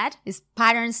about that. It's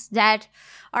patterns that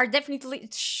are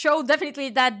definitely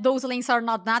that those links are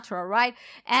not natural, right?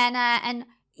 And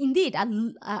indeed,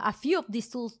 a few of these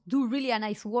tools do really a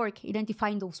nice work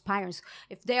identifying those patterns.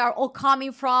 If they are all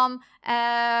coming from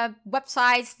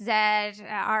websites that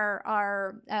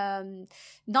are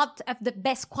not of the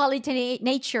best quality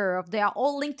nature, if they are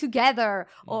all linked together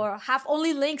or have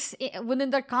only links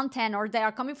within their content, or they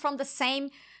are coming from the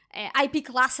same IP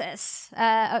classes,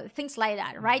 things like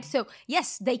that, right? So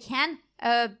yes, they can,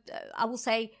 I will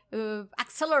say,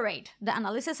 accelerate the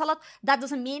analysis a lot. That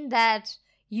doesn't mean that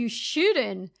you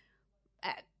shouldn't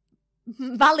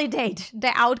validate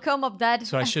the outcome of that.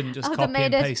 So I shouldn't just copy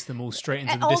and paste them all straight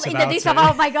into the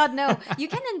disavow. Oh my God, no! You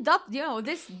can end up,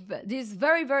 this is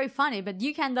very, very funny, but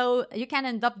you can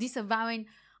end up disavowing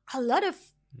a lot of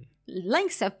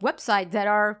links of websites that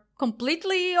are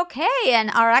completely okay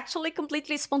and are actually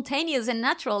completely spontaneous and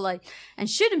natural, and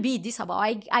shouldn't be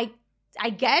disavowed. I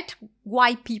get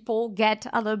why people get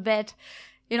a little bit,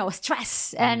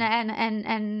 stress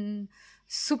and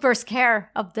super scared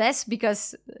of this,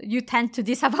 because you tend to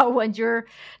disavow when you're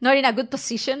not in a good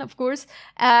position, of course.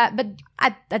 But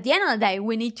at the end of the day,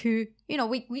 we need to,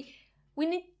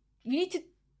 we need to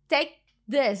take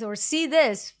this or see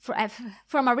this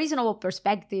from a reasonable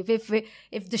perspective.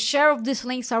 If the share of these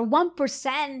links are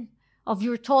 1% of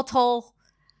your total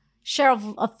share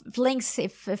of links,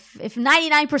 if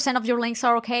 99% of your links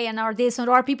are okay and are this, and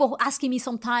there are people asking me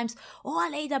sometimes, oh,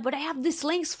 Aleida, but I have these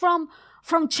links from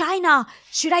China.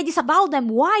 Should I disavow them?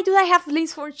 Why do I have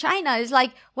links from China? It's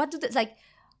like, it's like,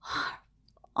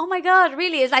 oh my God,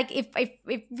 really? It's like if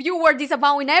you were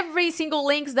disavowing every single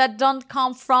links that don't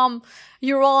come from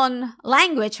your own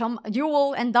language, you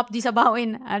will end up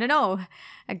disavowing, I don't know,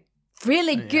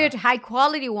 really good, high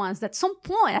quality ones that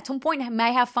at some point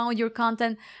may have found your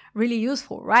content really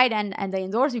useful, right? And they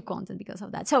endorse your content because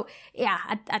of that. So yeah,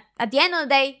 at the end of the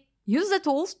day, use the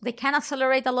tools. They can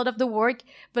accelerate a lot of the work,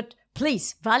 but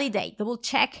please validate, double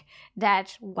check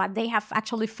that what they have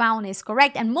actually found is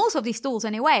correct. And most of these tools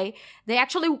anyway,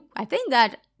 I think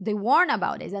that they warn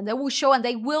about it, and they will show, and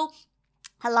they will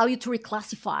allow you to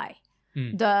reclassify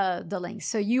the links.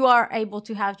 So you are able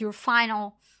to have your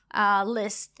final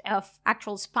list of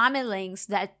actual spammy links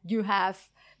that you have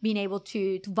been able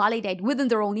to validate within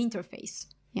their own interface.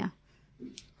 Yeah.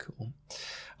 Cool.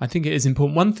 I think it is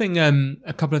important. One thing,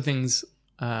 a couple of things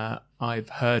I've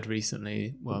heard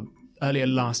recently, well, earlier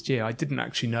last year, I didn't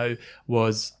actually know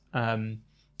was,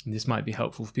 this might be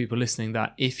helpful for people listening,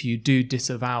 that if you do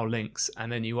disavow links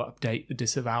and then you update the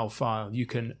disavow file, you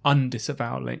can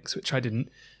undisavow links, which I didn't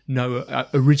know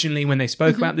originally when they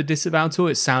spoke about the disavow tool.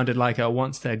 It sounded like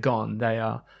once they're gone,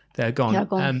 they're gone. Yeah,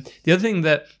 gone. The other thing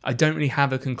that I don't really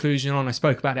have a conclusion on, I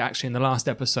spoke about it actually in the last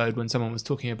episode when someone was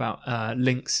talking about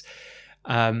links,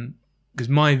 because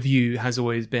my view has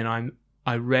always been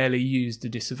I rarely use the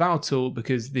disavow tool,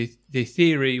 because the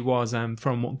theory was,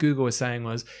 from what Google was saying,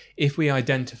 was if we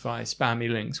identify spammy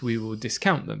links, we will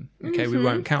discount them. Okay, we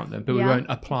won't count them, but we won't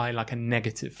apply like a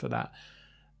negative for that.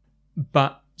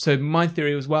 But so my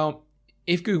theory was, well,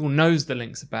 if Google knows the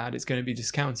links are bad, it's going to be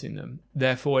discounting them.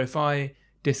 Therefore, if I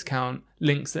discount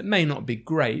links that may not be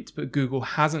great, but Google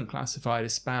hasn't classified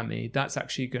as spammy, that's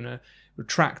actually going to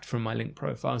retract from my link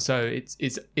profile. So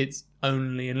it's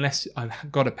only unless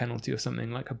I've got a penalty or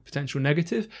something, like a potential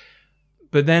negative.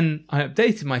 But then I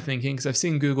updated my thinking, because I've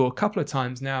seen Google a couple of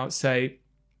times now say,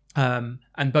 and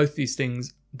both these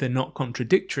things, they're not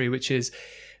contradictory, which is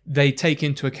they take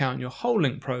into account your whole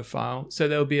link profile. So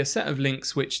there'll be a set of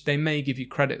links which they may give you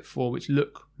credit for, which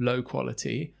look low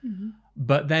quality.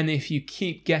 But then if you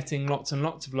keep getting lots and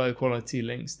lots of low quality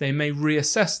links, they may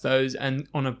reassess those, and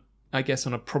on a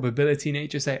probability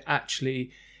nature say, actually,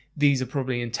 these are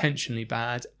probably intentionally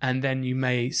bad, and then you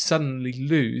may suddenly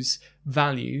lose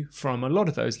value from a lot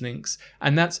of those links,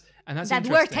 and that's that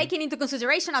were taken into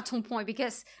consideration at some point,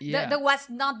 because there was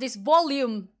not this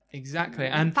volume Exactly,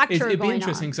 and factor it'd be going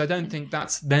interesting on. because I don't think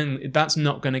that's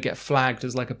not going to get flagged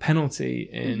as like a penalty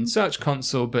in Search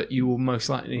Console, but you will most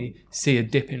likely see a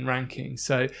dip in ranking.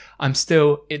 So I'm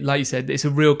still, like you said, it's a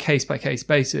real case by case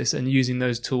basis, and using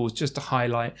those tools just to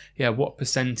highlight, what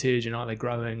percentage and are they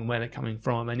growing and where they're coming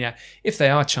from, and if they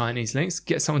are Chinese links,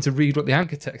 get someone to read what the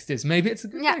anchor text is. Maybe it's a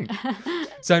good thing.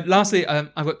 So lastly,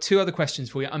 I've got two other questions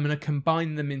for you. I'm going to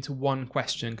combine them into one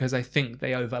question because I think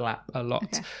they overlap a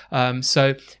lot. Okay.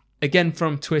 So again,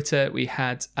 from Twitter, we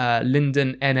had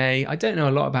Lyndon NA. I don't know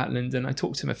a lot about Lyndon. I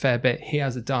talked to him a fair bit. He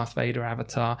has a Darth Vader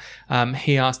avatar.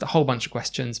 He asked a whole bunch of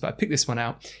questions, but I picked this one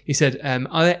out. He said,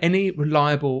 are there any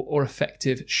reliable or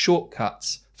effective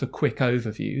shortcuts for quick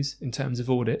overviews in terms of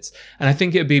audits? And I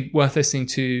think it would be worth listening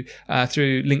to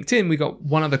through LinkedIn. We got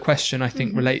one other question I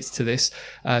think relates to this.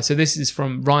 So this is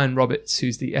from Ryan Roberts,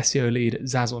 who's the SEO lead at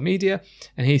Zazzle Media.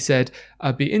 And he said,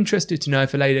 I'd be interested to know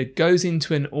if a leader goes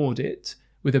into an audit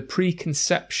with a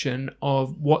preconception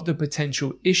of what the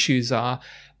potential issues are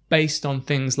based on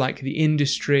things like the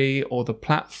industry or the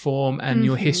platform and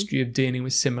your history of dealing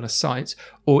with similar sites?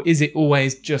 Or is it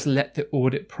always just let the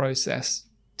audit process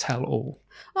tell all?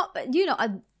 Well,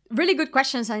 really good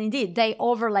questions, and indeed they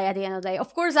overlay at the end of the day.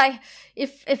 Of course,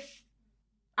 if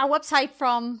a website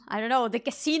from, I don't know, the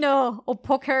casino or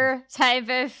poker type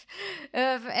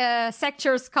of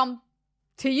sectors come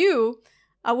to you,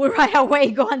 I will right away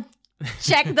go and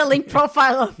check the link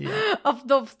profile of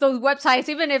those websites,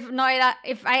 even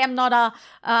if I am not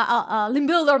a link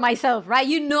builder myself, right?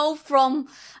 From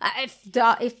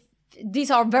if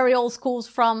these are very old schools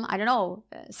from, I don't know,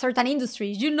 certain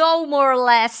industries, more or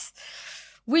less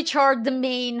which are the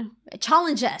main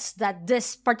challenges that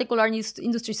this particular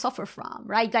industry suffer from,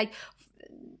 right? Like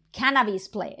cannabis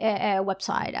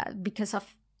website because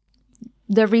of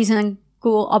the recent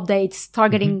Google updates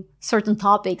targeting certain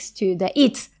topics to the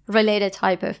related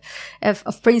type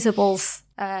of principles,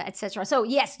 etc. So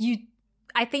yes,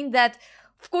 I think that,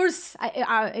 of course,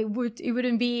 it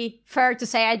wouldn't be fair to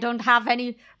say I don't have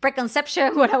any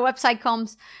preconception when a website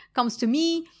comes to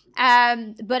me,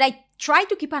 but I try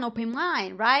to keep an open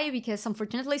mind, right? Because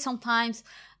unfortunately, sometimes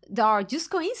there are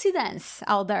just coincidences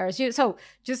out there. So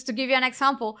just to give you an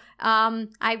example,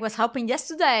 I was helping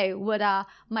yesterday with a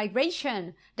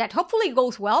migration that hopefully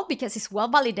goes well because it's well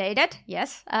validated,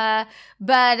 yes.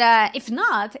 But if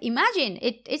not, imagine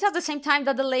it's at the same time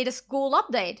that the latest Google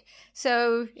update.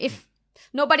 So if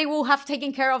nobody will have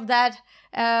taken care of that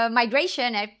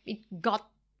migration, if it got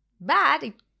bad,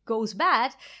 it goes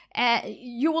bad,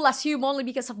 you will assume only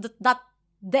because of that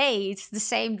day it's the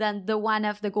same than the one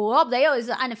of the Google update. It's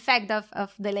an effect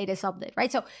of the latest update,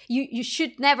 right? So you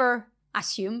should never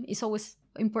assume. It's always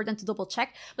important to double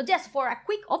check. But just for a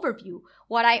quick overview,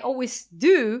 what I always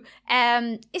do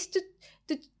is to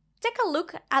take a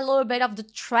look a little bit of the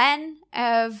trend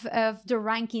of the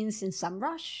rankings in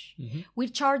SEMrush,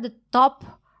 which are the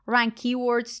top ranked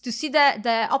keywords, to see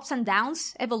the ups and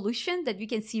downs evolution that you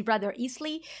can see rather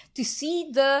easily, to see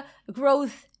the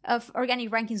growth of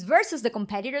organic rankings versus the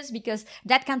competitors, because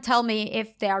that can tell me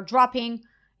if they are dropping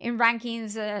in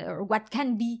rankings or what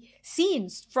can be seen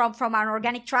from an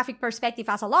organic traffic perspective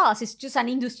as a loss. It's just an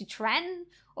industry trend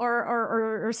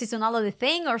or seasonality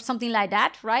thing or something like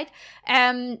that, right?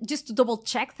 Just to double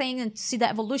check things and to see the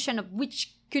evolution of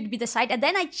which could be the site. And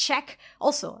then I check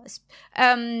also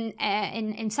in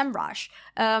SEMrush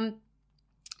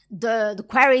the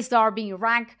queries that are being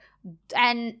ranked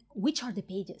and which are the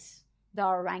pages that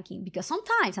are ranking, because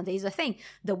sometimes, and there is a thing,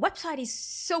 the website is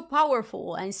so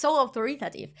powerful and so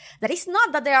authoritative that it's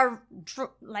not that they are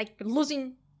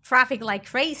losing traffic like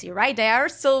crazy, right? They are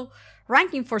still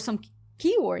ranking for some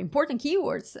important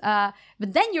keywords,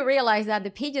 but then you realize that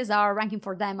the pages that are ranking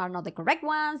for them are not the correct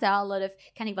ones. There are a lot of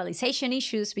cannibalization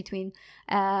issues between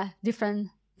different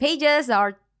pages that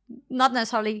are not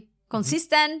necessarily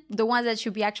consistent, the ones that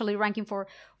should be actually ranking for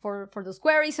those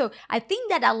queries. So I think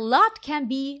that a lot can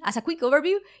be, as a quick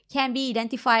overview, can be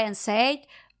identified and said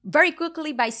very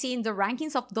quickly by seeing the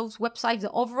rankings of those websites,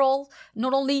 the overall,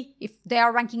 not only if they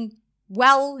are ranking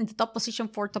well in the top position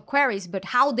for top queries, but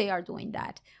how they are doing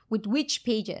that, with which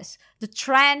pages, the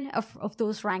trend of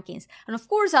those rankings. And of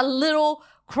course, a little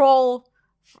crawl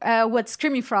with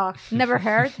Screaming Frog, never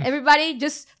heard. Everybody,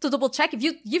 just to double check, if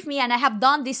you give me, and I have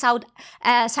done these site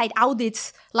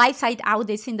audits, live site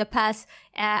audits in the past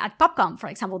at PopCon, for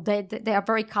example, they are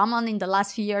very common in the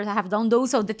last few years. I have done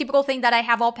those. So the typical thing that I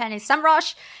have open is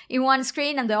SEMrush in one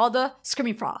screen and the other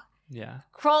Screaming Frog. Yeah.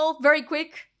 Crawl very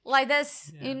quick, like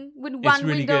this with one it's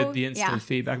really window. good, the instant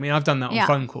feedback. I mean, I've done that on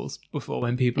phone calls before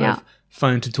when people have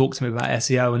phoned to talk to me about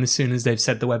SEO, and as soon as they've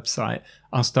said the website,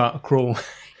 I'll start a crawl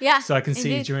so I can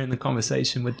see during the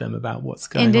conversation with them about what's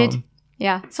going on.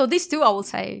 Yeah, so these two I will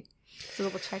say to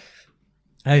double check.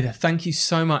 Ada, thank you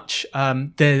so much.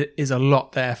 There is a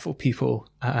lot there for people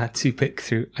to pick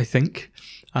through, I think.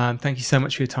 Thank you so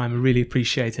much for your time. I really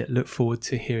appreciate it. Look forward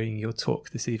to hearing your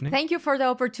talk this evening. Thank you for the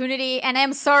opportunity. And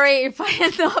I'm sorry if I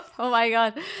end up, oh my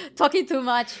God, talking too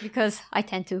much, because I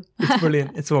tend to. It's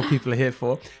brilliant. It's what people are here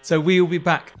for. So we will be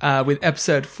back with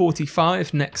episode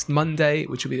 45 next Monday,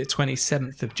 which will be the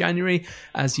 27th of January.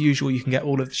 As usual, you can get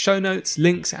all of the show notes,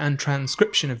 links and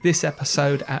transcription of this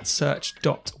episode at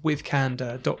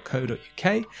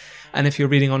search.withcandour.co.uk. And if you're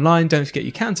reading online, don't forget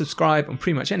you can subscribe on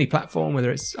pretty much any platform, whether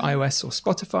it's iOS or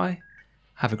Spotify.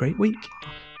 Have a great week.